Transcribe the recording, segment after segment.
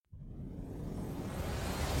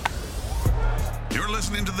You're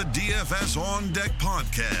listening to the DFS On Deck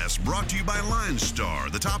podcast, brought to you by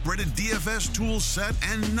LineStar, the top-rated DFS tool set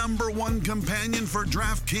and #1 companion for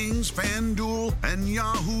DraftKings, FanDuel, and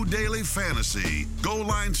Yahoo Daily Fantasy. Go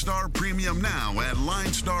LineStar Premium now at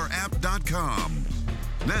linestarapp.com.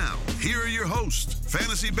 Now, here are your hosts,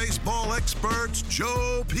 fantasy baseball experts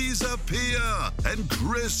Joe Pisapia and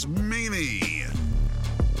Chris Meany.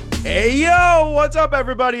 Hey, yo, what's up,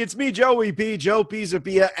 everybody? It's me, Joey P, Joe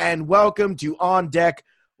Pisapia, and welcome to On Deck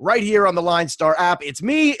right here on the LineStar app. It's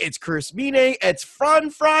me, it's Chris Meany, it's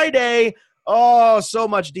Fun Friday. Oh, so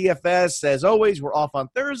much DFS. As always, we're off on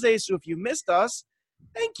Thursday, so if you missed us,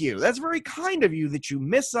 thank you. That's very kind of you that you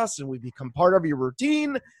miss us and we become part of your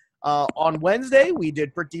routine. On Wednesday, we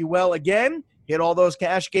did pretty well again. Hit all those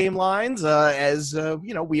cash game lines, as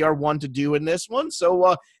we are one to do in this one.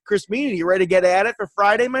 So, Chris Meany, you ready to get at it for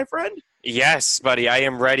Friday, my friend? Yes, buddy, I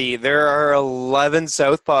am ready. There are 11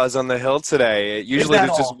 Southpaws on the hill today. Usually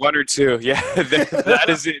there's just one or two. Yeah, that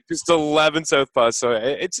is it. Just 11 Southpaws. So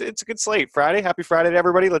it's a good slate. Friday, happy Friday to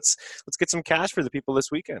everybody. Let's get some cash for the people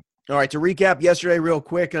this weekend. All right, to recap yesterday real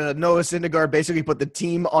quick, Noah Syndergaard basically put the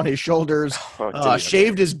team on his shoulders,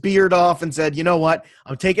 shaved his beard off and said, you know what,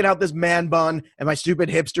 I'm taking out this man bun and my stupid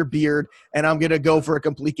hipster beard, and I'm going to go for a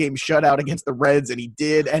complete game shutout against the Reds, and he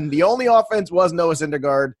did. And the only offense was Noah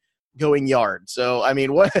Syndergaard going yard. So, I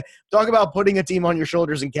mean, what talk about putting a team on your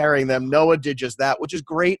shoulders and carrying them. Noah did just that, which is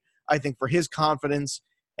great, I think, for his confidence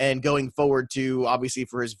and going forward to, obviously,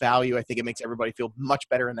 for his value. I think it makes everybody feel much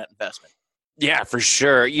better in that investment. Yeah, for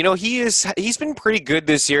sure. You know, he's been pretty good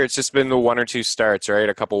this year. It's just been the one or two starts, right?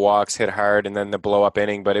 A couple walks, hit hard, and then the blow-up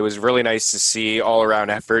inning. But it was really nice to see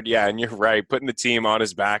all-around effort. Yeah, and you're right, putting the team on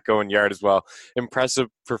his back, going yard as well. Impressive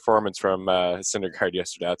performance from Syndergaard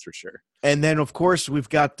yesterday, that's for sure. And then, of course, we've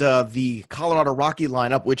got the Colorado Rocky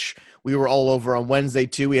lineup, which we were all over on Wednesday,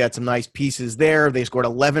 too. We had some nice pieces there. They scored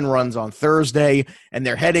 11 runs on Thursday, and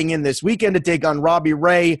they're heading in this weekend to take on Robbie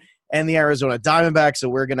Ray and the Arizona Diamondbacks, so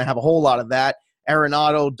we're going to have a whole lot of that.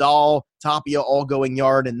 Arenado, Dahl, Tapia all going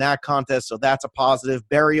yard in that contest, so that's a positive.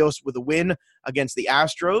 Berrios with a win against the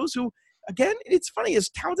Astros, who, again, it's funny, as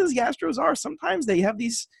talented as the Astros are, sometimes they have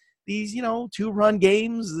these two-run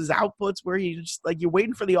games, these outputs where you just, like, you're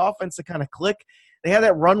waiting for the offense to kind of click. They had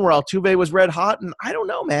that run where Altuve was red hot, and I don't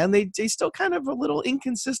know, man. They still kind of a little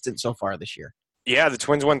inconsistent so far this year. Yeah, the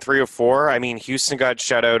Twins won 3 of 4. I mean, Houston got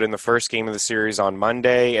shut out in the first game of the series on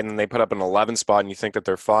Monday, and then they put up an 11 spot, and you think that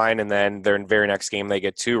they're fine, and then their very next game they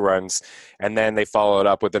get 2 runs, and then they follow it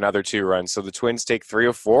up with another 2 runs. So the Twins take 3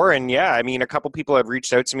 of 4, and yeah, I mean, a couple people have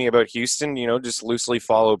reached out to me about Houston, just loosely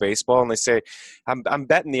follow baseball, and they say, I'm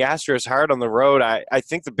betting the Astros hard on the road. I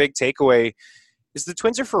think the big takeaway is the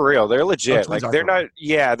Twins are for real. They're legit. They're not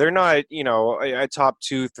a top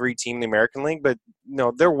 2-3 team in the American League, but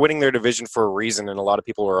no, they're winning their division for a reason, and a lot of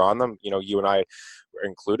people are on them. You and I were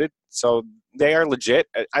included. So they are legit.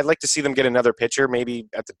 I'd like to see them get another pitcher, maybe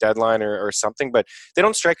at the deadline or something, but they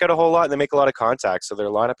don't strike out a whole lot, and they make a lot of contact, so their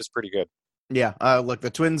lineup is pretty good. Yeah, look, the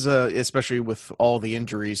Twins, especially with all the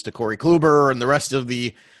injuries to Corey Kluber and the rest of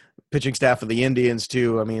the pitching staff of the Indians,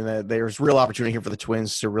 too, I mean, there's real opportunity here for the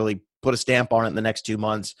Twins to really put a stamp on it in the next 2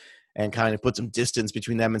 months and kind of put some distance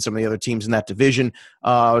between them and some of the other teams in that division.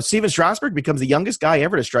 Steven Strasburg becomes the youngest guy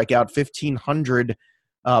ever to strike out 1,500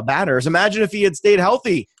 batters. Imagine if he had stayed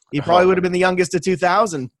healthy. He probably would have been the youngest of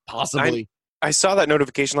 2,000, possibly. I saw that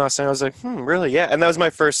notification last night. I was like, really? Yeah. And that was my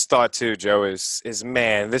first thought, too, Joe, is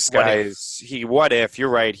man, this guy what if? You're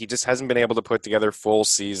right. He just hasn't been able to put together full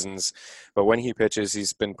seasons. But when he pitches,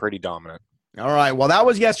 he's been pretty dominant. All right. Well, that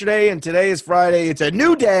was yesterday, and today is Friday. It's a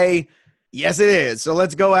new day. Yes, it is. So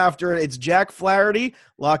let's go after it. It's Jack Flaherty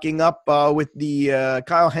locking up with the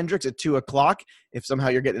Kyle Hendricks at 2 o'clock. If somehow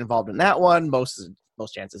you're getting involved in that one, most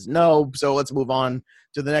chances no. So let's move on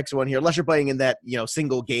to the next one here. Unless you're playing in that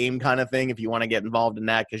single game kind of thing, if you want to get involved in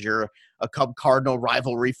that because you're a Cub-Cardinal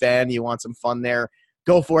rivalry fan, you want some fun there,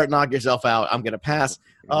 go for it. Knock yourself out. I'm going to pass.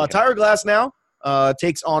 Tyler Glasnow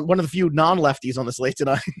takes on one of the few non-lefties on the slate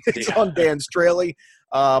tonight. It's on Dan Straley.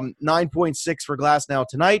 9.6 for Glasnow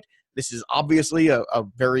tonight. This is obviously a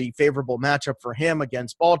very favorable matchup for him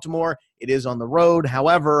against Baltimore. It is on the road.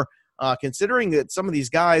 However, considering that some of these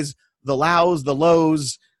guys, the Lows, the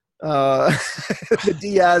Lows, the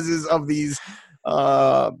Diaz's of these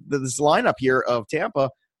this lineup here of Tampa,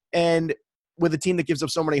 and with a team that gives up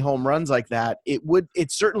so many home runs like that,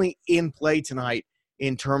 it's certainly in play tonight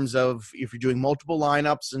in terms of if you're doing multiple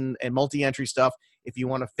lineups and multi-entry stuff, if you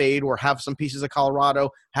want to fade or have some pieces of Colorado,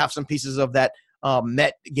 have some pieces of that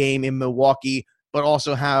Met game in Milwaukee, but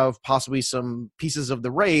also have possibly some pieces of the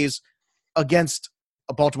Rays against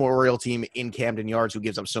a Baltimore Oriole team in Camden Yards who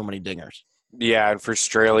gives up so many dingers. Yeah, and for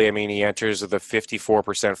Straley, I mean, he enters with a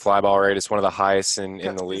 54% fly ball rate. It's one of the highest in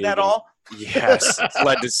the league. Is that all? Yes, it's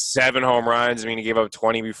led to 7 home runs. I mean, he gave up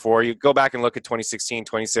 20 before. You go back and look at 2016,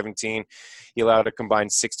 2017. He allowed a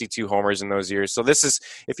combined 62 homers in those years. So this is,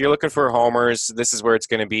 if you're looking for homers, this is where it's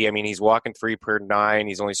going to be. I mean, he's walking 3 per 9.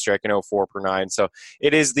 He's only striking out 4 per 9. So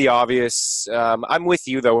it is the obvious. I'm with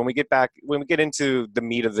you though. When we get into the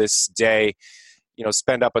meat of this day,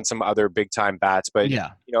 spend up on some other big time bats. But Yeah.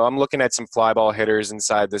 I'm looking at some fly ball hitters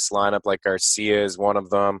inside this lineup. Like Garcia is one of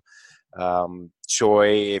them. Choi,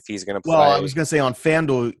 if he's going to play. Well, I was going to say on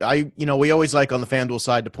FanDuel, we always like on the FanDuel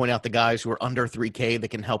side to point out the guys who are under 3K that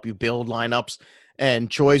can help you build lineups. And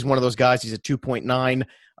Choi's one of those guys. He's at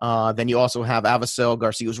 2.9. Then you also have Avicel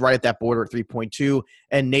Garcia, who's right at that border at 3.2,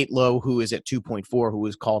 and Nate Lowe, who is at 2.4, who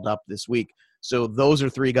was called up this week. So those are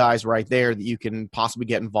 3 guys right there that you can possibly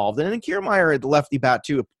get involved in. And Kiermaier at the lefty bat,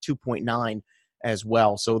 too, at 2.9 as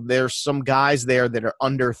well. So there's some guys there that are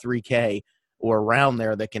under 3K or around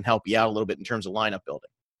there that can help you out a little bit in terms of lineup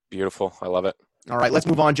building. Beautiful. I love it. All right, let's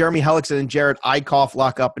move on. Jeremy Hellickson and Jared Eichhoff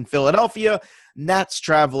lock up in Philadelphia. Nats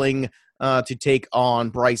traveling to take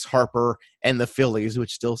on Bryce Harper and the Phillies,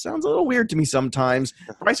 which still sounds a little weird to me sometimes.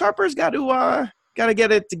 Bryce Harper's got to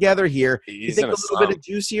get it together here. You think a little bit of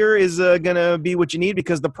juice here is going to be what you need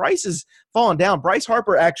because the price is falling down. Bryce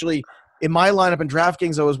Harper actually, in my lineup in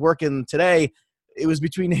DraftKings I was working today, it was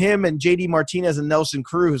between him and J.D. Martinez and Nelson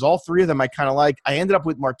Cruz. All 3 of them I kind of like. I ended up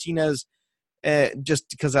with Martinez just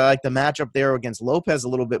because I like the matchup there against Lopez a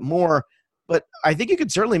little bit more. But I think you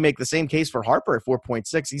could certainly make the same case for Harper at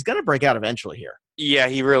 4.6. He's going to break out eventually here. Yeah,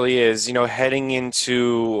 he really is. Heading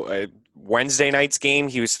into Wednesday night's game,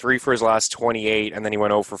 he was 3 for his last 28, and then he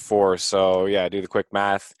went 0 for 4. So, yeah, do the quick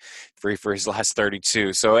math. 3 for his last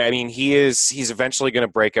 32. So, I mean, he's eventually going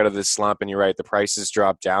to break out of this slump, and you're right, the prices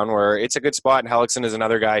drop down where it's a good spot, and Hellickson is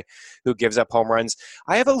another guy who gives up home runs.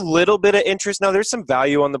 I have a little bit of interest. Now, there's some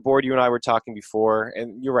value on the board. You and I were talking before,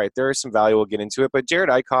 and you're right, there is some value. We'll get into it. But Jared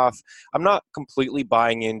Eichhoff, I'm not completely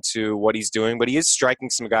buying into what he's doing, but he is striking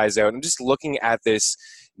some guys out. I'm just looking at this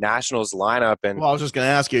Nationals lineup. And well, I was just going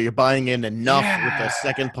to ask you're buying in enough with the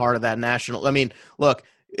second part of that National. I mean, look,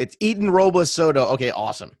 it's Eaton, Robles, Soto. Okay,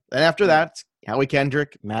 awesome. Then after that, Howie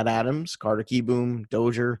Kendrick, Matt Adams, Carter Kieboom,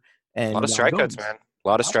 Dozier, and a lot of strikeouts, man. A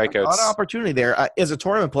lot of strikeouts. A lot of opportunity there. As a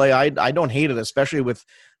tournament play, I don't hate it, especially with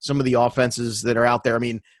some of the offenses that are out there. I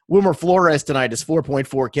mean, Wilmer Flores tonight is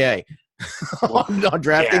 4.4K. on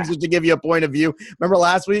DraftKings, just to give you a point of view. Remember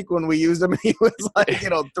last week when we used him, he was like,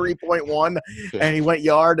 3.1 and he went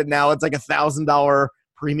yard, and now it's like $1,000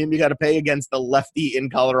 premium you got to pay against the lefty in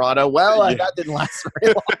Colorado. Well, that didn't last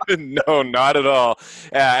very long. No, not at all.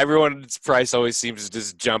 Everyone's price always seems to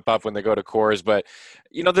just jump up when they go to Coors, but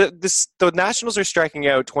the Nationals are striking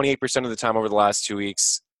out 28% of the time over the last 2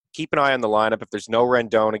 weeks. Keep an eye on the lineup. If there's no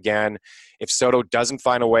Rendon again, if Soto doesn't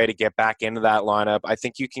find a way to get back into that lineup, I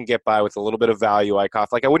think you can get by with a little bit of value. Eichhoff,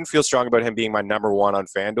 I wouldn't feel strong about him being my number 1 on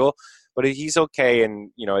FanDuel, but he's okay.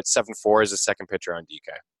 And at 7.4 as a second pitcher on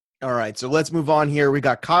DK. All right, so let's move on here. We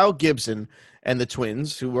got Kyle Gibson and the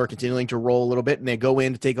Twins, who are continuing to roll a little bit, and they go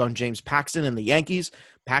in to take on James Paxton and the Yankees.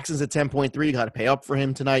 Paxton's at 10.3. You got to pay up for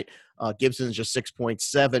him tonight. Gibson's just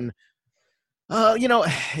 6.7.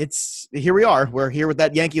 It's here we are. We're here with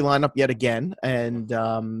that Yankee lineup yet again. And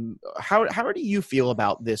how do you feel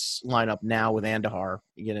about this lineup now with Andahar,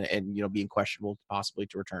 and being questionable possibly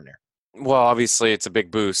to return there? Well, obviously it's a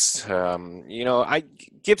big boost.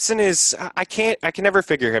 Gibson is I can never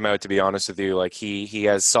figure him out, to be honest with you. Like he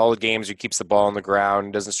has solid games, he keeps the ball on the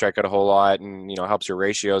ground, doesn't strike out a whole lot, and helps your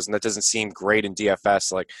ratios, and that doesn't seem great in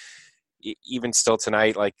DFS. Like even still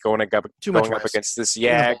tonight, like going up against this,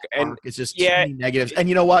 and it's just too many negatives. And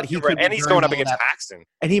you know what? And he's going up against Paxton,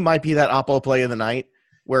 and he might be that oppo play of the night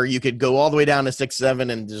where you could go all the way down to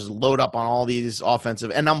 6-7 and just load up on all these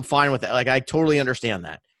offensive. And I'm fine with that. Like I totally understand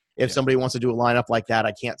that. If somebody wants to do a lineup like that,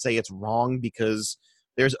 I can't say it's wrong because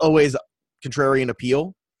there's always contrarian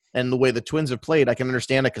appeal. And the way the Twins have played, I can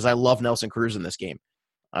understand it because I love Nelson Cruz in this game.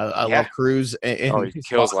 I love Cruz. He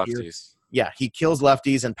kills lefties. Here. Yeah, he kills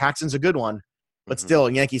lefties, and Paxton's a good one. But still,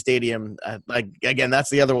 in Yankee Stadium, again, that's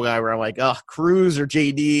the other guy where I'm like, Cruz or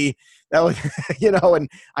JD. That was, and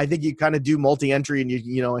I think you kind of do multi-entry and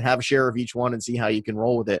you have a share of each one and see how you can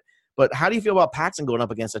roll with it. But how do you feel about Paxton going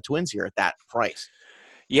up against the Twins here at that price?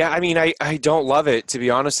 Yeah, I mean, I don't love it, to be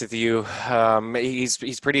honest with you.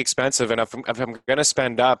 He's pretty expensive, and if I'm going to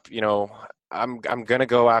spend up, I'm going to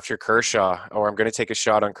go after Kershaw, or I'm going to take a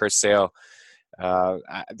shot on Chris Sale.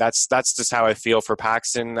 That's just how I feel for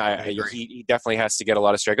Paxton. He definitely has to get a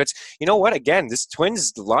lot of strikeouts. You know what? Again, this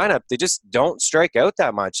Twins lineup, they just don't strike out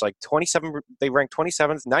that much. Like 27, they rank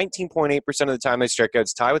 27th, 19.8% of the time they strike out.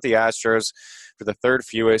 It's tied with the Astros for the third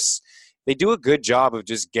fewest. They do a good job of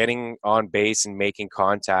just getting on base and making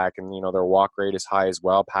contact, and their walk rate is high as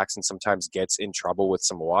well. Paxton sometimes gets in trouble with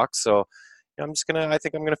some walks, so I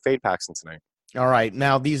think I'm gonna fade Paxton tonight. All right.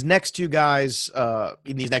 Now, these next two guys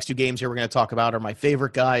in these next two games here we're going to talk about are my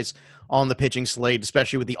favorite guys on the pitching slate,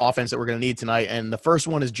 especially with the offense that we're going to need tonight. And the first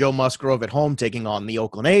one is Joe Musgrove at home taking on the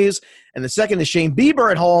Oakland A's. And the second is Shane Bieber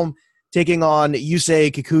at home taking on Yusei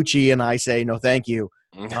Kikuchi. And I say no thank you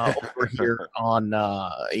over here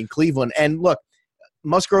in Cleveland. And look,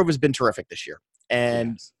 Musgrove has been terrific this year.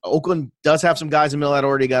 And yes. Oakland does have some guys in the middle that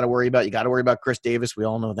already got to worry about. You got to worry about Chris Davis. We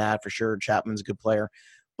all know that for sure. Chapman's a good player.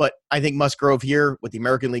 But I think Musgrove here with the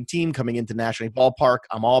American League team coming into National League Ballpark,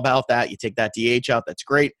 I'm all about that. You take that DH out, that's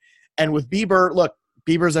great. And with Bieber, look,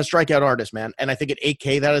 Bieber's a strikeout artist, man. And I think at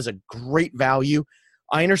 8K, that is a great value.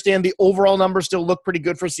 I understand the overall numbers still look pretty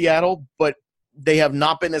good for Seattle, but they have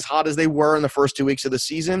not been as hot as they were in the first 2 weeks of the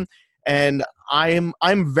season. And I'm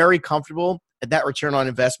very comfortable at that return on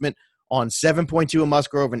investment on 7.2 of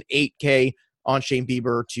Musgrove and 8K on Shane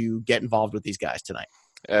Bieber to get involved with these guys tonight.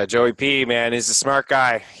 Joey P, man, is a smart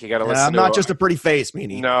guy. You got to listen to him. I'm not just a pretty face,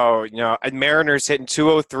 meaning. No. And Mariners hitting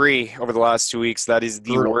 203 over the last 2 weeks. That is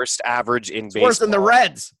the worst average in baseball. Worse than the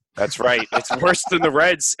Reds. That's right. It's worse than the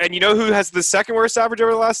Reds. And you know who has the second worst average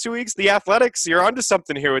over the last 2 weeks? The Athletics. You're onto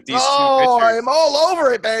something here with these two pitchers. Oh, I'm all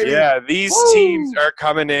over it, baby. Yeah, these teams are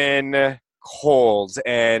coming in cold,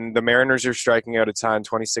 and the Mariners are striking out a ton,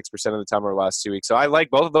 26% of the time over the last 2 weeks. So I like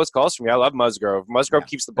both of those calls from you. I love Musgrove. Musgrove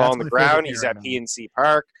keeps the ball on the ground. He's at PNC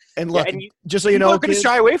Park. And look, just so you know, people are going to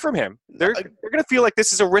shy away from him. They're going to feel like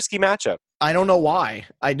this is a risky matchup. I don't know why.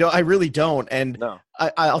 I really don't. And no.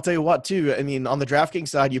 I'll tell you what, too. I mean, on the DraftKings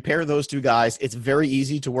side, you pair those two guys. It's very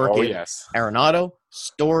easy to work in. Yes. Arenado,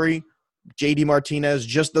 Story, JD Martinez,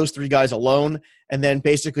 just those three guys alone. And then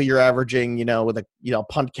basically you're averaging, with a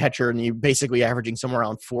punt catcher, and you're basically averaging somewhere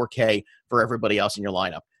around 4K for everybody else in your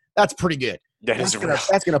lineup. That's pretty good. That's going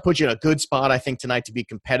to put you in a good spot, I think, tonight to be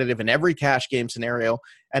competitive in every cash game scenario.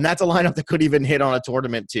 And that's a lineup that could even hit on a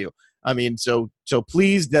tournament too. I mean, so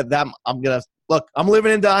please I'm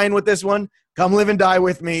living and dying with this one. Come live and die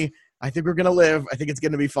with me. I think we're going to live. I think it's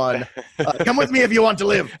going to be fun. Come with me if you want to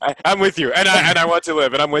live. I'm with you, and I want to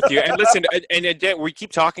live, and I'm with you. And listen, and again, we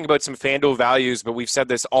keep talking about some FanDuel values, but we've said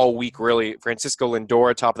this all week, really. Francisco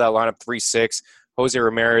Lindor, top of that lineup, 3.6. Jose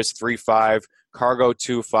Ramirez, 3.5. Cargo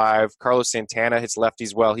 2.5. Carlos Santana hits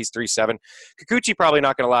lefties well. He's 3.7. Kikuchi probably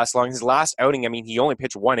not going to last long. His last outing, I mean, he only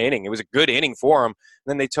pitched one inning. It was a good inning for him.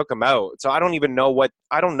 And then they took him out. So I don't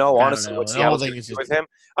know honestly what Seattle's going to do with him.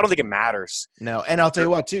 I don't think it matters. No, and I'll tell you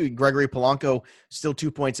what too. Gregory Polanco still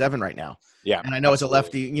 2.7 right now. Yeah, and I know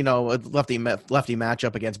absolutely. It's a lefty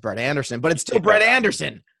matchup against Brett Anderson, but it's still Brett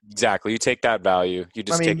Anderson. Exactly. You take that value. You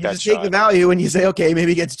just take that shot. Take the value and you say, okay,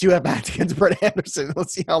 maybe he gets 2 at-bats against Brett Anderson.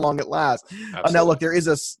 Let's see how long it lasts. Now, look, there is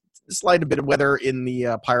a slight bit of weather in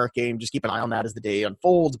the Pirate game. Just keep an eye on that as the day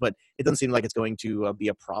unfolds, but it doesn't seem like it's going to be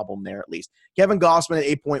a problem there at least. Kevin Gausman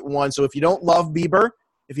at 8.1. So if you don't love Bieber,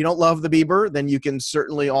 then you can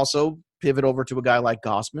certainly also pivot over to a guy like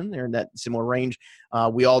Gausman. They're in that similar range.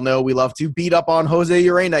 We all know we love to beat up on Jose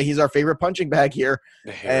Urena. He's our favorite punching bag here.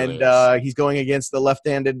 He's going against the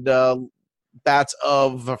left-handed bats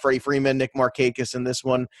of Freddie Freeman, Nick Markakis in this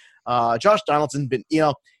one. Josh Donaldson's been,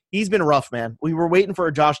 he's been rough, man. We were waiting for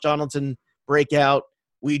a Josh Donaldson breakout.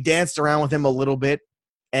 We danced around with him a little bit.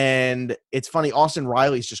 And it's funny, Austin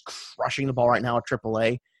Riley's just crushing the ball right now at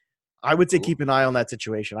AAA. I would say keep an eye on that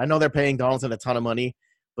situation. I know they're paying Donaldson a ton of money,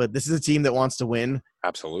 but this is a team that wants to win.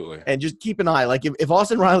 Absolutely. And just keep an eye. Like if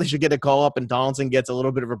Austin Riley should get a call up and Donaldson gets a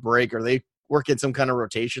little bit of a break, or they work in some kind of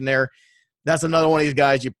rotation there, that's another one of these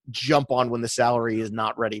guys you jump on when the salary is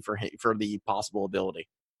not ready for the possible ability.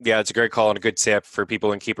 Yeah, it's a great call and a good tip for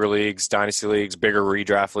people in keeper leagues, dynasty leagues, bigger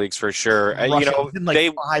redraft leagues for sure. They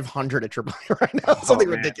 500 at AAA right now. Something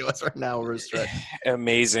ridiculous right now over a stretch.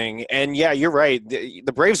 Amazing. And yeah, you're right.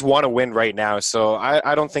 The Braves want to win right now, so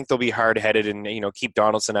I don't think they'll be hard-headed and keep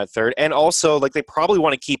Donaldson at third. And also, they probably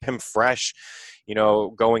want to keep him fresh,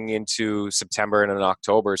 going into September and in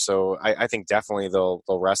October. So I think definitely they'll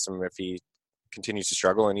rest him if he continues to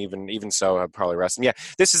struggle, and even so, I'd probably rest him. Yeah,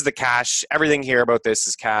 this is the cash. Everything here about this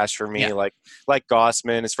is cash for me. Yeah. Like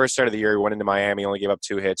Gausman, his first start of the year, he went into Miami, only gave up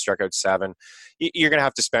 2 hits, struck out 7. You're going to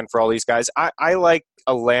have to spend for all these guys. I like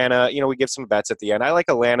Atlanta. We give some bets at the end. I like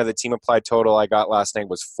Atlanta. The team applied total I got last night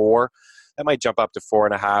was 4. That might jump up to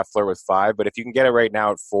 4.5, flirt with 5. But if you can get it right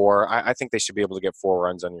now at 4, I think they should be able to get 4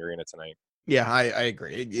 runs on the arena tonight. Yeah, I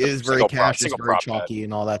agree. It is very cash, it's very chalky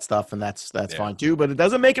and all that stuff, and that's fine too. But it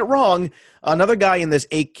doesn't make it wrong. Another guy in this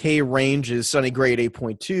 8K range is Sonny Gray at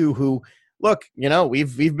 8.2. Who, look,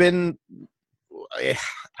 we've been,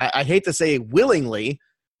 I hate to say willingly,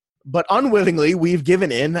 but unwittingly we've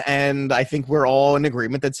given in, and I think we're all in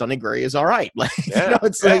agreement that Sonny Gray is all right. Like,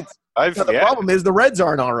 the problem is the Reds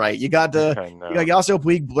aren't all right. You got Yasiel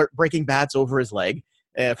Puig breaking bats over his leg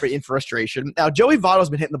in frustration. Now Joey Votto's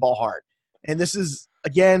been hitting the ball hard. And this is,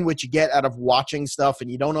 again, what you get out of watching stuff, and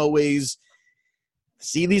you don't always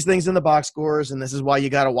see these things in the box scores, and this is why you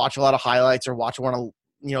got to watch a lot of highlights or watch one of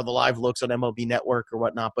the live looks on MLB Network or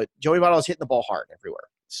whatnot. But Joey Votto is hitting the ball hard everywhere.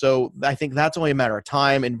 So I think that's only a matter of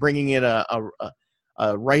time, and bringing in a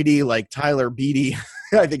righty like Tyler Beede,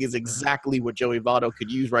 I think is exactly what Joey Votto could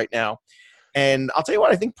use right now. And I'll tell you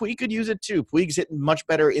what, I think Puig could use it too. Puig's hitting much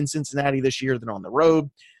better in Cincinnati this year than on the road.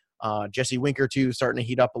 Jesse Winker, too, starting to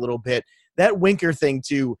heat up a little bit. That Winker thing,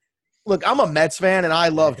 too. Look, I'm a Mets fan, and I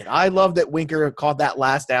loved it. I loved that Winker caught that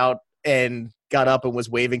last out and got up and was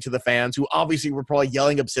waving to the fans, who obviously were probably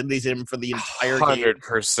yelling obscenities at him for the entire 100%. game.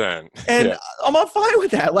 100%. And I'm not fine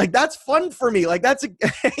with that. Like, that's fun for me. Like, that's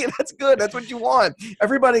good. That's what you want.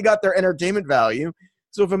 Everybody got their entertainment value.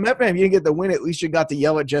 So if a Met fan, you didn't get the win, at least you got to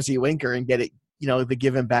yell at Jesse Winker and get it, the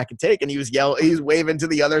give him back and take. And he was waving to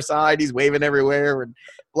the other side. He's waving everywhere and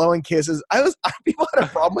blowing kisses. People had a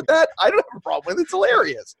problem with that. I don't have a problem with it. It's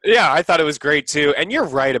hilarious. Yeah, I thought it was great too. And you're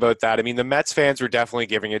right about that. I mean, the Mets fans were definitely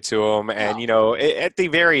giving it to him. And, at the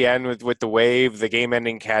very end with the wave, the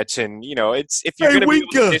game-ending catch, and, it's if you're going to be able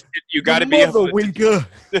to dish it, you got to be able to Winker.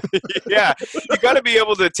 Yeah, you got to be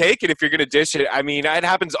able to take it if you're going to dish it. I mean, it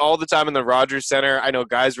happens all the time in the Rogers Center. I know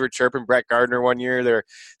guys were chirping Brett Gardner one year.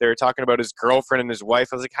 They were talking about his girlfriend and his wife.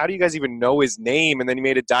 I was like, how do you guys even know his name? And then he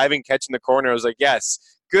made a diving catch in the corner. I was like, yes.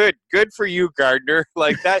 Good for you, Gardner.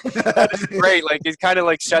 Like that is great. Like it kind of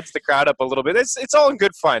like shuts the crowd up a little bit. It's all in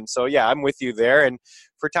good fun. So yeah, I'm with you there. And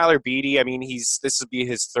for Tyler Beede, I mean, this will be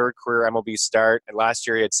his third career MLB start. And last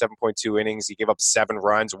year he had 7.2 innings. He gave up 7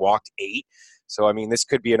 runs, walked 8. So, I mean, this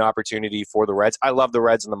could be an opportunity for the Reds. I love the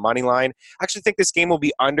Reds on the money line. I actually think this game will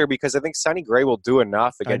be under because I think Sonny Gray will do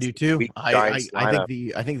enough against I do too.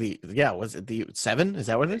 I think was it the 7? Is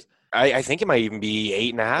that what it is? I think it might even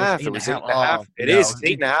be 8.5. It was 8.5. It is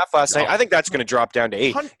 8.5 last night. I think that's going to drop down to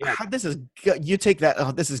 8. Yeah. You take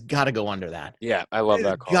that. This has got to go under that. Yeah, I love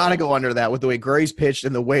that call. Got to go under that with the way Gray's pitched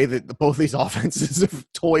and the way that both these offenses have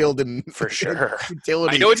toiled and for sure.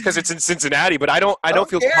 Utility. I know it's because it's in Cincinnati, but I don't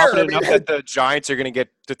feel confident enough that the Giants are going to get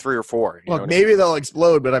to 3 or 4. Look, maybe they'll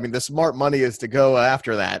explode, but I mean, the smart money is to go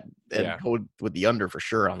after that and go with the under for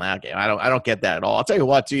sure on that game. I don't get that at all. I'll tell you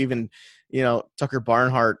what, too, even. Tucker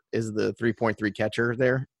Barnhart is the 3.3 catcher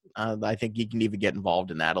there. I think you can even get involved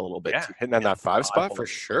in that a little bit. Yeah, hitting on that 5 spot for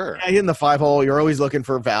sure. Yeah, hitting the 5 hole. You're always looking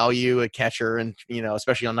for value, a catcher, and,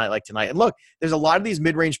 especially on a night like tonight. And look, there's a lot of these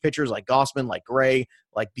mid-range pitchers like Gausman, like Gray,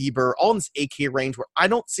 like Bieber, all in this 8K range where I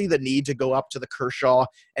don't see the need to go up to the Kershaw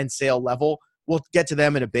and Sale level. We'll get to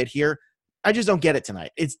them in a bit here. I just don't get it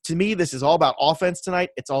tonight. To me, this is all about offense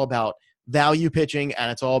tonight. It's all about value pitching,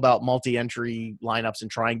 and it's all about multi-entry lineups and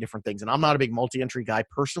trying different things. And I'm not a big multi-entry guy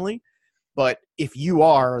personally, but if you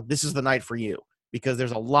are, this is the night for you because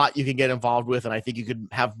there's a lot you can get involved with, and I think you could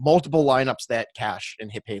have multiple lineups that cash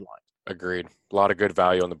and hit pay lines. Agreed. A lot of good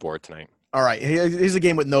value on the board tonight. All right, here's a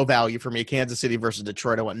game with no value for me. Kansas City versus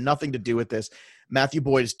Detroit. I want nothing to do with this. Matthew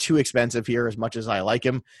Boyd is too expensive here as much as I like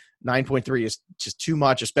him. 9.3 is just too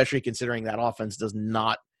much, especially considering that offense does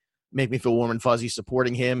not make me feel warm and fuzzy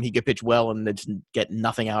supporting him. He could pitch well and get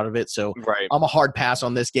nothing out of it. So I'm a hard pass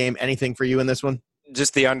on this game. Anything for you in this one?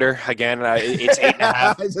 Just the under again. It's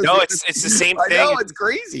 8.5. No, it's the same thing. I know, it's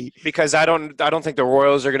crazy because I don't think the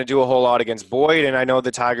Royals are going to do a whole lot against Boyd, and I know the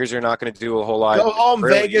Tigers are not going to do a whole lot. Go home,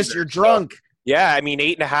 really Vegas. Either. You're drunk. So, yeah, I mean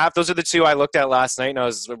 8.5. Those are the two I looked at last night, and I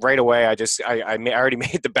was right away. I already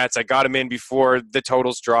made the bets. I got them in before the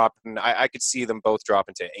totals dropped, and I could see them both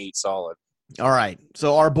dropping to 8 solid. All right.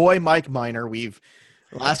 So our boy Mike Minor,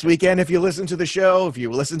 last weekend, if you listen to the show, if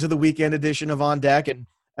you listen to the weekend edition of On Deck, and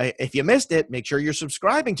if you missed it, make sure you're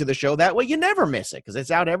subscribing to the show. That way you never miss it because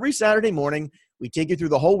it's out every Saturday morning. We take you through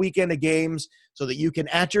the whole weekend of games so that you can,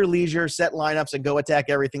 at your leisure, set lineups and go attack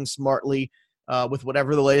everything smartly with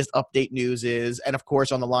whatever the latest update news is. And, of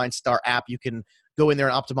course, on the Line Star app, you can go in there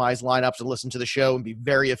and optimize lineups and listen to the show and be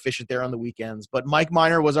very efficient there on the weekends. But Mike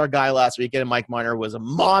Minor was our guy last weekend, and Mike Minor was a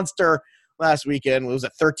monster last weekend. Was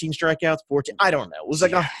it 13 strikeouts, 14? I don't know. It was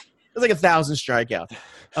like 1,000 strikeouts.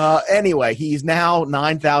 Anyway, he's now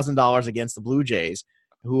 $9,000 against the Blue Jays.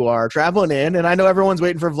 who are traveling in, and I know everyone's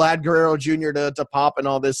waiting for Vlad Guerrero Jr. to pop and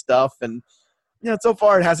all this stuff, and so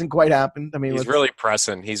far it hasn't quite happened. I mean, he's really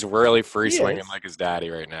pressing. He's really free swinging is. like his daddy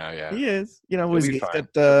right now. Yeah, he is. He's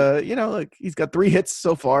got 3 hits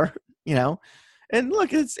so far. And look,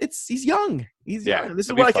 he's young. He's young. This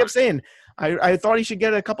is what I kept saying. I thought he should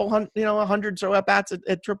get a couple hundred, 100 so at bats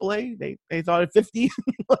at AAA. They thought at 50,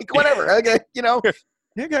 like whatever. Okay,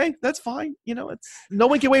 okay, that's fine. It's no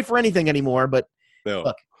one can wait for anything anymore. But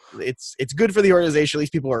look, it's good for the organization. At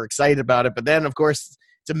least people are excited about it. But then, of course,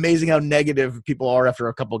 it's amazing how negative people are after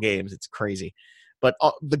a couple games. It's crazy. But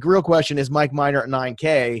the real question is Mike Minor at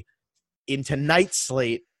 9K in tonight's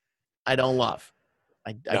slate. I don't love.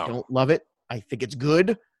 I don't love it. I think it's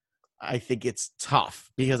good. I think it's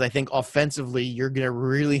tough because I think offensively you're going to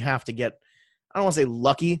really have to get, I don't want to say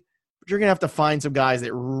lucky, but you're going to have to find some guys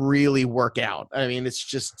that really work out. I mean, it's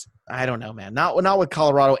just, I don't know, man. Not with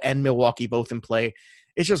Colorado and Milwaukee both in play.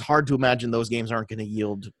 It's just hard to imagine those games aren't going to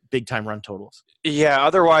yield big-time run totals. Yeah,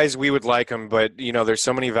 otherwise we would like them, but, there's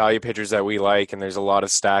so many value pitchers that we like, and there's a lot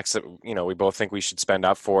of stacks that, we both think we should spend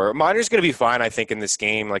up for. Minor's going to be fine, I think, in this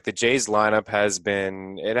game. Like, the Jays lineup hasn't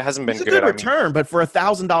been it's good. A good return, but for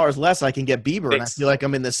 $1,000 less, I can get Bieber, and I feel like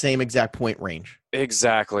I'm in the same exact point range.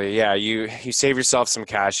 Exactly. Yeah, you save yourself some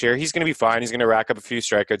cash here. He's going to be fine. He's going to rack up a few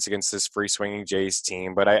strikeouts against this free swinging Jays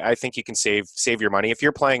team, but I think you can save your money. If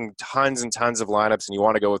you're playing tons and tons of lineups and you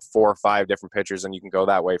want to go with 4 or 5 different pitchers, then you can go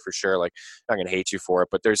that way for sure. Like, I'm not going to hate you for it,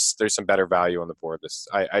 but there's some better value on the board.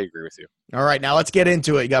 I agree with you. All right, now let's get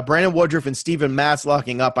into it. You got Brandon Woodruff and Steven Matz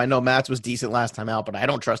locking up. I know Matz was decent last time out, but I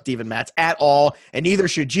don't trust Steven Matz at all, and neither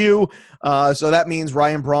should you. So that means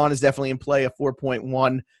Ryan Braun is definitely in play at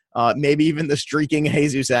 4.1. Maybe even the streaking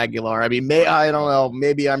Jesus Aguilar. I mean, I don't know.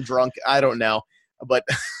 Maybe I'm drunk. I don't know. But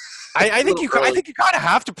I think you kind of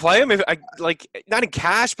have to play him if not in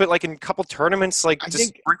cash, but like in a couple tournaments. Like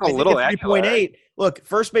just sprinkle a little Aguilar. 3.8. Look,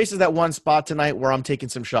 first base is that one spot tonight where I'm taking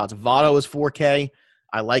some shots. Votto is 4K.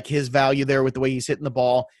 I like his value there with the way he's hitting the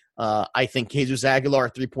ball. I think Jesus Aguilar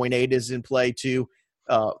 3.8 is in play too.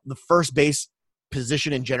 The first base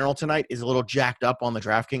position in general tonight is a little jacked up on the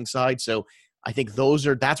DraftKings side, so I think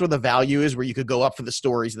that's where the value is, where you could go up for the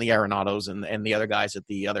Stories and the Arenados and the other guys at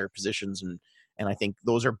the other positions. And I think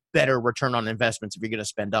those are better return on investments if you're going to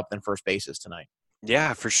spend up than first bases tonight.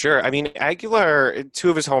 Yeah, for sure. I mean, Aguilar,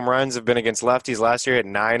 2 of his home runs have been against lefties. Last year, at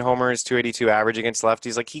 9 homers, 282 average against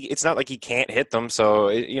lefties. Like it's not like he can't hit them. So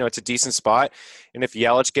it's a decent spot. And if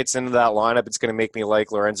Yelich gets into that lineup, it's going to make me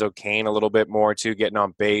like Lorenzo Cain a little bit more too, getting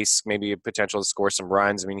on base, maybe a potential to score some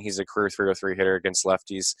runs. I mean, he's a career 303 hitter against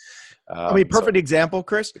lefties. Perfect example,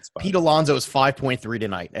 Chris. Pete Alonso is 5.3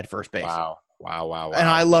 tonight at first base. Wow. And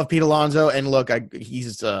I love Pete Alonso. And look,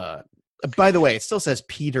 he's by the way, it still says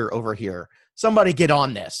Peter over here. Somebody get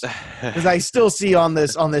on this, because I still see on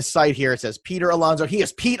this site here it says Peter Alonso. He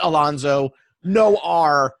is Pete Alonso. No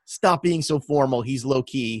R. Stop being so formal. He's low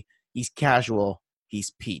key. He's casual.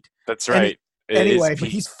 He's Pete. That's right. Anyway, but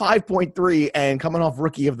he's 5.3 and coming off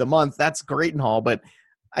Rookie of the Month. That's great and all, but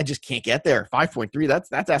I just can't get there. 5.3.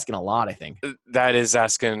 That's asking a lot, I think. That is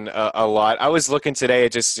asking a lot. I was looking today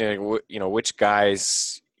at just which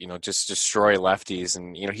guys just destroy lefties,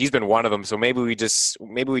 and he's been one of them. So maybe we just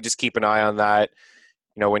keep an eye on that.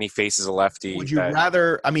 When he faces a lefty. Would you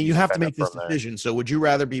rather? I mean, you have to make this decision. So would you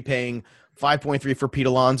rather be paying 5.3 for Pete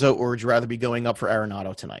Alonso, or would you rather be going up for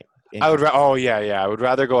Arenado tonight? I would. I would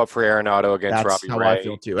rather go up for Arenado against Robbie Ray. That's how I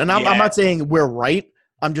feel too. And I'm not saying we're right.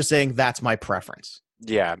 I'm just saying that's my preference.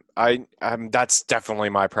 Yeah, that's definitely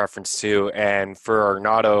my preference too. And for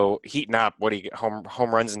Arenado, heating up,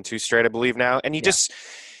 home runs in 2 straight, I believe now, and he just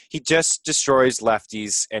destroys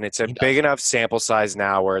lefties, and it's a big enough sample size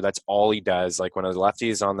now where that's all he does. Like when a lefty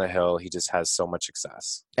is on the hill, he just has so much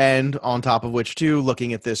success. And on top of which, too,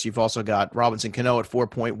 looking at this, you've also got Robinson Cano at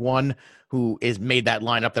 4.1, who is made that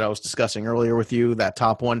lineup that I was discussing earlier with you, that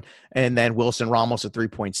top one. And then Wilson Ramos at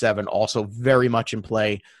 3.7, also very much in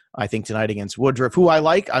play, I think, tonight against Woodruff, who I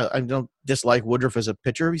like. I don't dislike Woodruff as a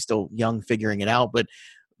pitcher. He's still young, figuring it out. But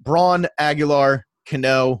Braun, Aguilar,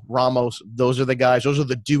 Cano, Ramos, those are the guys. Those are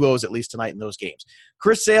the duos, at least tonight in those games.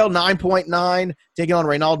 Chris Sale, 9.9, taking on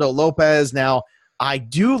Reynaldo Lopez. Now, I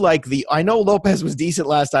do like I know Lopez was decent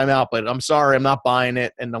last time out, but I'm sorry, I'm not buying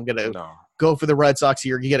it, and I'm going to go for the Red Sox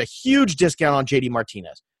here. You get a huge discount on JD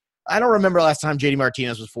Martinez. I don't remember last time JD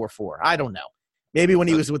Martinez was 4.4. I don't know. Maybe when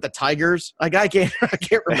he was with the Tigers. Like I can't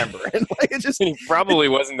remember. And he probably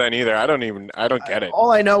wasn't then either. I don't get it.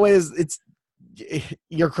 All I know is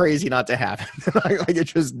you're crazy not to have him. Like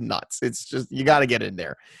it's just nuts. It's just you got to get in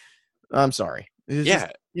there. I'm sorry.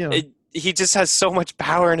 He just has so much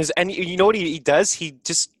power in his. And you know what he does? He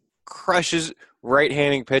just crushes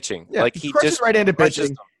right-handed pitching. Yeah, Like he crushes right-handed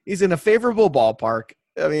pitching. He's in a favorable ballpark.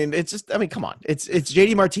 I mean, come on. It's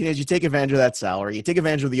JD Martinez. You take advantage of that salary. You take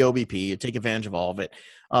advantage of the OBP. You take advantage of all of it.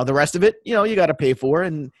 The rest of it, you got to pay for.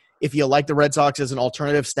 And if you like the Red Sox as an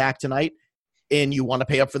alternative stack tonight and you want to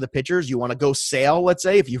pay up for the pitchers, you want to go Sale, let's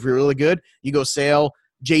say, if you're really good, you go Sale,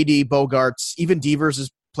 JD, Bogarts, even Devers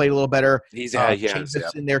has played a little better. He's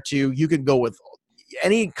in there too. You could go with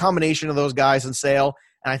any combination of those guys and Sale.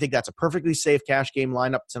 And I think that's a perfectly safe cash game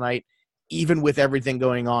lineup tonight, even with everything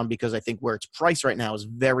going on, because I think where it's priced right now is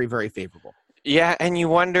very, very favorable. Yeah, and I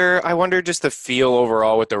wonder just the feel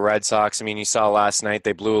overall with the Red Sox. I mean, you saw last night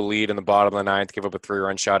they blew a lead in the bottom of the ninth, give up a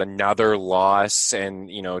 3-run shot, another loss, and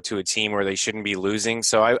to a team where they shouldn't be losing.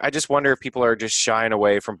 So I just wonder if people are just shying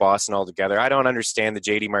away from Boston altogether. I don't understand the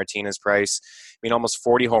JD Martinez price. I mean, almost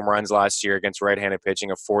 40 home runs last year against right-handed pitching,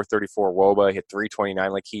 a 434 WOBA, hit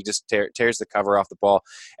 329. Like, he just tears the cover off the ball.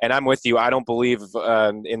 And I'm with you. I don't believe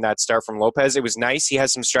in that start from Lopez. It was nice. He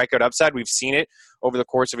has some strikeout upside. We've seen it over the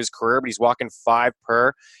course of his career, but he's walking 5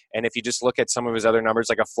 per. And if you just look at some of his other numbers,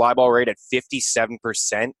 like a fly ball rate at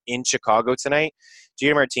 57% in Chicago tonight,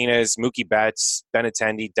 JD Martinez, Mookie Betts,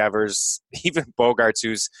 Benintendi, Devers, even Bogarts,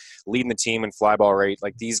 who's leading the team in fly ball rate,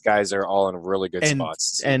 like these guys are all in really good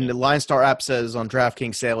spots. And the Line Star app says on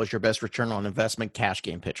DraftKings, Sale is your best return on investment cash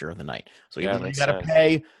game pitcher of the night. So you got to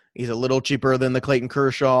pay. He's a little cheaper than the Clayton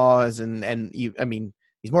Kershaw,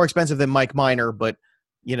 he's more expensive than Mike Minor, but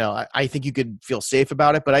I think you could feel safe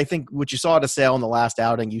about it. But I think what you saw at a Sale in the last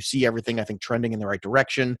outing, you see everything, I think, trending in the right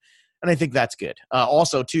direction. And I think that's good.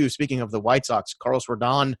 Also, too, speaking of the White Sox, Carlos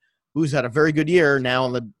Rodon, who's had a very good year, now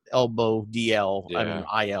on the elbow DL,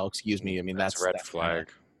 IL, excuse me. I mean, that's red flag.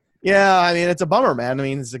 Yeah, I mean, it's a bummer, man. I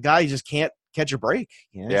mean, it's a guy who just can't catch a break.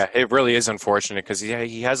 Yeah, it really is unfortunate because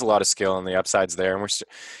he has a lot of skill and the upsides there, and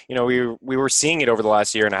we were seeing it over the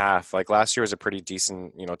last year and a half. Like last year was a pretty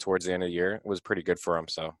decent, towards the end of the year, it was pretty good for him.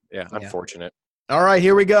 So yeah, unfortunate. All right,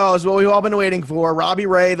 here we go. It's what we've all been waiting for. Robbie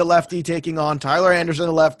Ray, the lefty, taking on Tyler Anderson,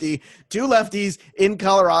 the lefty. 2 lefties in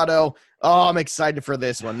Colorado. Oh, I'm excited for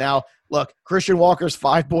this one. Now, look, Christian Walker's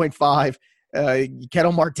 5.5.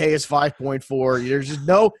 Ketel Marte is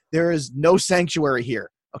 5.4. There is no sanctuary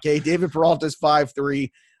here. Okay, David Peralta's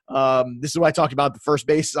 5.3. This is what I talked about, the first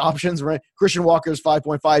base options, right? Christian Walker's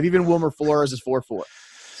 5.5. Even Wilmer Flores is 4.4.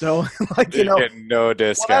 So, no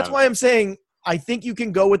discount. Well, that's why I'm saying I think you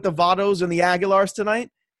can go with the Vottos and the Aguilars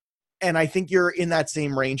tonight, and I think you're in that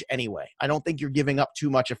same range anyway. I don't think you're giving up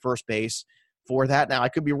too much at first base for that. Now, I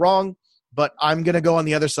could be wrong, but I'm going to go on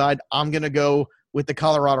the other side. I'm going to go with the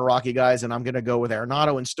Colorado Rocky guys, and I'm going to go with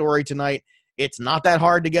Arenado and Story tonight. It's not that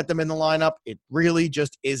hard to get them in the lineup. It really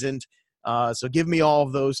just isn't. So give me all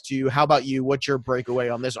of those two. How about you? What's your breakaway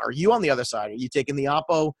on this? Are you on the other side? Are you taking the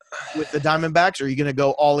Oppo with the Diamondbacks, or are you going to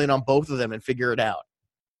go all in on both of them and figure it out?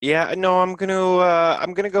 Yeah, no, I'm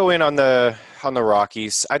gonna go in on the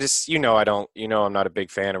Rockies. I just I'm not a big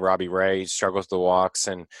fan of Robbie Ray. He struggles with the walks,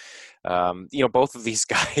 and both of these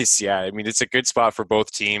guys. Yeah, I mean it's a good spot for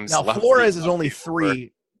both teams. Now Flores is only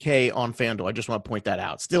 $3K on FanDuel. I just want to point that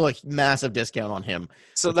out. Still a massive discount on him.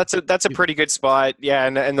 So that's a pretty good spot. Yeah,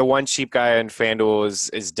 and the one cheap guy on FanDuel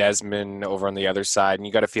is Desmond over on the other side, and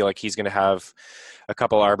you got to feel like he's going to have a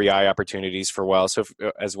couple RBI opportunities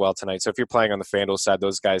as well tonight. So if you're playing on the FanDuel side,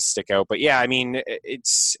 those guys stick out. But yeah, I mean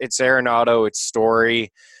it's Arenado, it's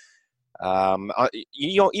Story.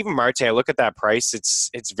 Even Marte, I look at that price.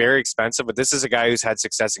 It's very expensive, but this is a guy who's had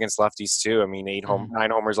success against lefties too. I mean, 9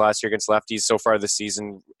 homers last year against lefties. So far this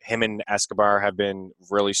season, him and Escobar have been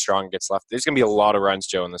really strong against lefties. There's going to be a lot of runs,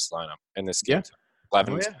 Joe, in this lineup in this game.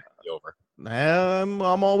 11 is over. I'm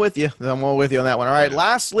all with you. I'm all with you on that one. All right.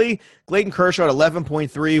 Lastly, Clayton Kershaw at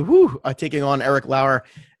 11.3. Taking on Eric Lauer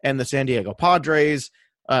and the San Diego Padres.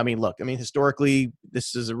 Historically,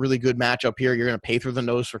 this is a really good matchup here. You're going to pay through the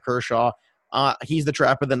nose for Kershaw. He's the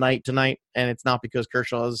trap of the night tonight, and it's not because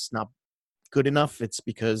Kershaw is not good enough. It's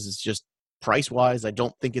because it's just price-wise. I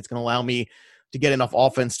don't think it's going to allow me to get enough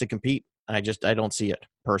offense to compete. I don't see it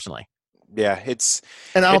personally. Yeah,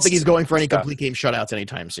 and I don't think he's going for any complete game shutouts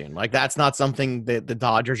anytime soon. Like that's not something that the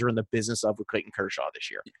Dodgers are in the business of with Clayton Kershaw this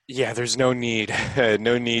year. Yeah, there's no need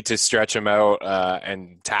to stretch him out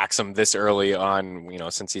and tax him this early on.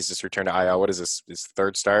 Since he's just returned to IL. What is this? His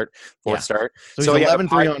fourth start? So he's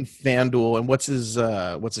 11.3 on FanDuel, and what's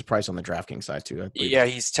his price on the DraftKings side too? Yeah,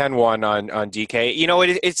 he's 10-1 on DK.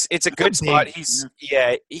 It's a good spot. He's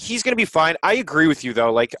going to be fine. I agree with you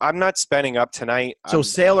though. Like I'm not spending up tonight. So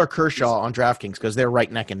Sale or Kershaw on DraftKings because they're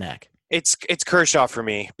right neck and neck. It's Kershaw for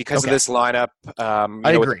me because of this lineup. I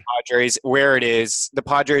agree. With the Padres, where it is, the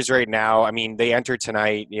Padres right now, I mean, they entered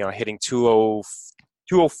tonight, hitting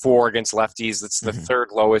 204 against lefties. That's the third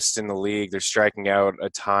lowest in the league. They're striking out a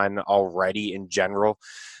ton already in general,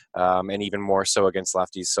 and even more so against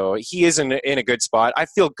lefties. So he is in a good spot. I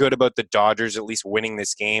feel good about the Dodgers at least winning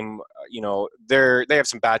this game. They have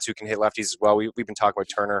some bats who can hit lefties as well. We've been talking about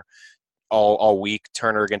Turner all week.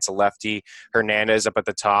 Turner against a lefty. Hernandez up at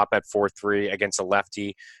the top at 4.3 against a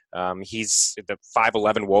lefty. He's the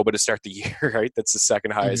 5.11 WOBA to start the year, right? That's the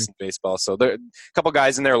second highest in baseball. So there are a couple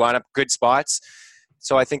guys in their lineup, good spots.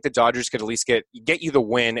 So I think the Dodgers could at least get you the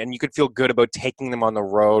win, and you could feel good about taking them on the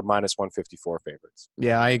road minus 154 favorites.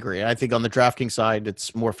 Yeah, I agree. I think on the DraftKings side,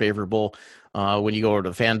 it's more favorable. When you go over to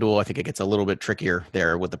FanDuel, I think it gets a little bit trickier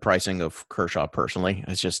there with the pricing of Kershaw personally.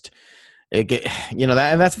 It's just – that,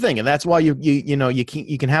 and that's the thing, and that's why you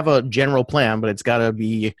can have a general plan, but it's got to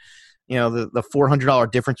be, the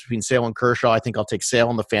 $400 difference between Sale and Kershaw. I think I'll take Sale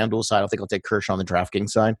on the FanDuel side. I think I'll take Kershaw on the DraftKings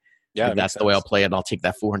side. Yeah, that's the way I'll play it. And I'll take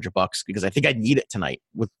that $400 because I think I need it tonight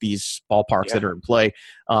with these ballparks that are in play.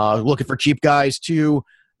 Looking for cheap guys too.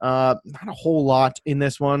 Not a whole lot in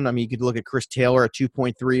this one. I mean, you could look at Chris Taylor at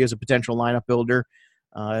 2.3 as a potential lineup builder.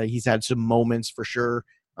 He's had some moments for sure.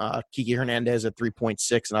 Kiki Hernandez at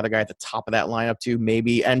 3.6, another guy at the top of that lineup too,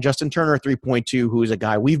 maybe. And Justin Turner at 3.2, who is a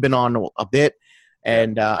guy we've been on a bit.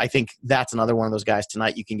 And I think that's another one of those guys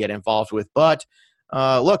tonight you can get involved with. But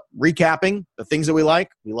look, recapping the things that we like.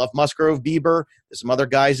 We love Musgrove, Bieber. There's some other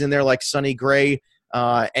guys in there like Sonny Gray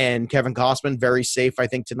and Kevin Gausman. Very safe, I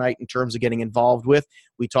think, tonight in terms of getting involved with.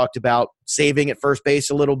 We talked about saving at first base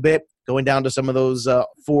a little bit, going down to some of those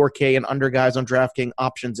 4K and under guys on DraftKings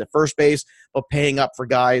options at first base, but paying up for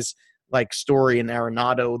guys like Story and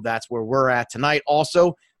Arenado. That's where we're at tonight.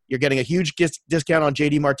 Also, you're getting a huge discount on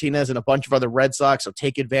JD Martinez and a bunch of other Red Sox, so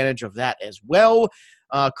take advantage of that as well.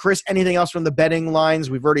 Chris, anything else from the betting lines?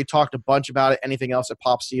 We've already talked a bunch about it. Anything else that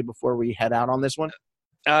pops to you before we head out on this one?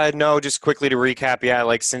 No, just quickly to recap. Yeah,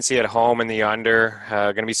 like Cincy at home and the under.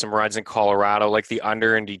 Going to be some runs in Colorado, like the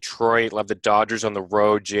under in Detroit. Love the Dodgers on the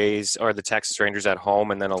road, Jays or the Texas Rangers at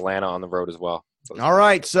home, and then Atlanta on the road as well. All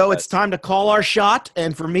right, so it's time to call our shot.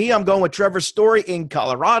 And for me, I'm going with Trevor Story in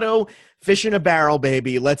Colorado. Fish in a barrel,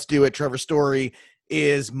 baby. Let's do it. Trevor Story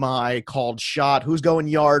is my called shot. Who's going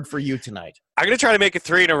yard for you tonight? I'm going to try to make it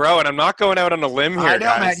 3 in a row, and I'm not going out on a limb here, I know,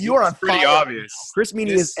 guys. man. You are on pretty fire. Obvious. Chris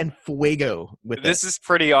Meany is en fuego with this. Is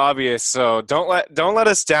pretty obvious, so don't let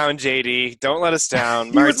us down, JD. Don't let us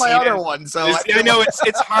down. He was my other one, so I know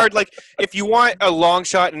it's hard. Like if you want a long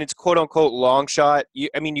shot, and it's quote unquote long shot, you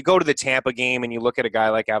go to the Tampa game and you look at a guy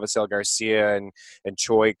like Avisail Garcia and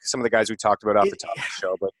Choi, some of the guys we talked about off the top of the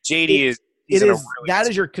show. But JD is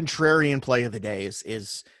your contrarian play of the day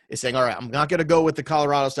is saying, all right, I'm not going to go with the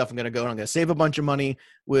Colorado stuff. I'm going to save a bunch of money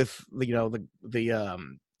with the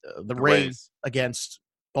Rays against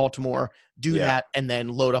Baltimore, that, and then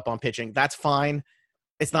load up on pitching. That's fine.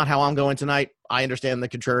 It's not how I'm going tonight. I understand the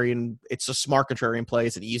contrarian. It's a smart contrarian play.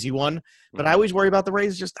 It's an easy one, but I always worry about the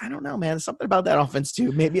Rays. Just, I don't know, man. There's something about that offense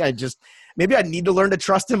too. Maybe I need to learn to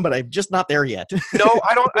trust him, but I'm just not there yet. No,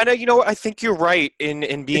 I don't. I know. I think you're right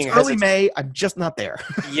in being it's early May. I'm just not there.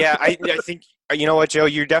 Yeah, I think. You know what, Joe?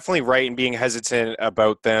 You're definitely right in being hesitant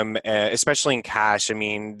about them, especially in cash. I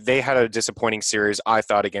mean, they had a disappointing series, I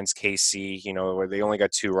thought, against KC. Where they only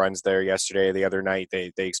got 2 runs there yesterday. The other night,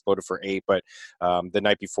 they exploded for 8. But the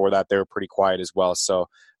night before that, they were pretty quiet as well. So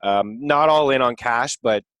not all in on cash,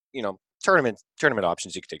 but, tournament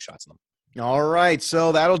options, you can take shots on them. All right,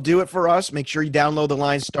 so that'll do it for us. Make sure you download the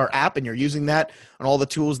Line Star app, and you're using that on all the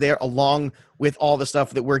tools there, along with all the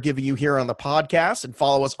stuff that we're giving you here on the podcast. And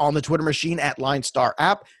follow us on the Twitter machine at Line Star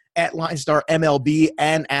app, at Line Star MLB,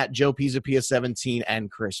 and at Joe Pisapia17 and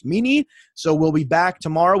Chris Meany. So we'll be back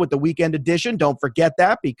tomorrow with the weekend edition. Don't forget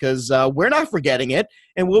that, because we're not forgetting it,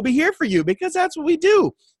 and we'll be here for you because that's what we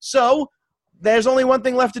do. So there's only one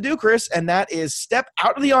thing left to do, Chris, and that is step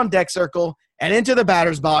out of the on-deck circle and into the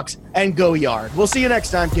batter's box and go yard. We'll see you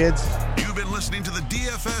next time, kids. You've been listening to the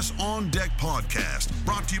DFS On Deck podcast,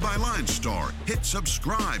 brought to you by Line Star. Hit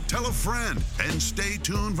subscribe, tell a friend, and stay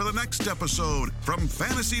tuned for the next episode from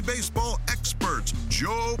fantasy baseball experts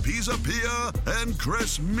Joe Pisapia and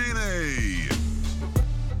Chris Meany.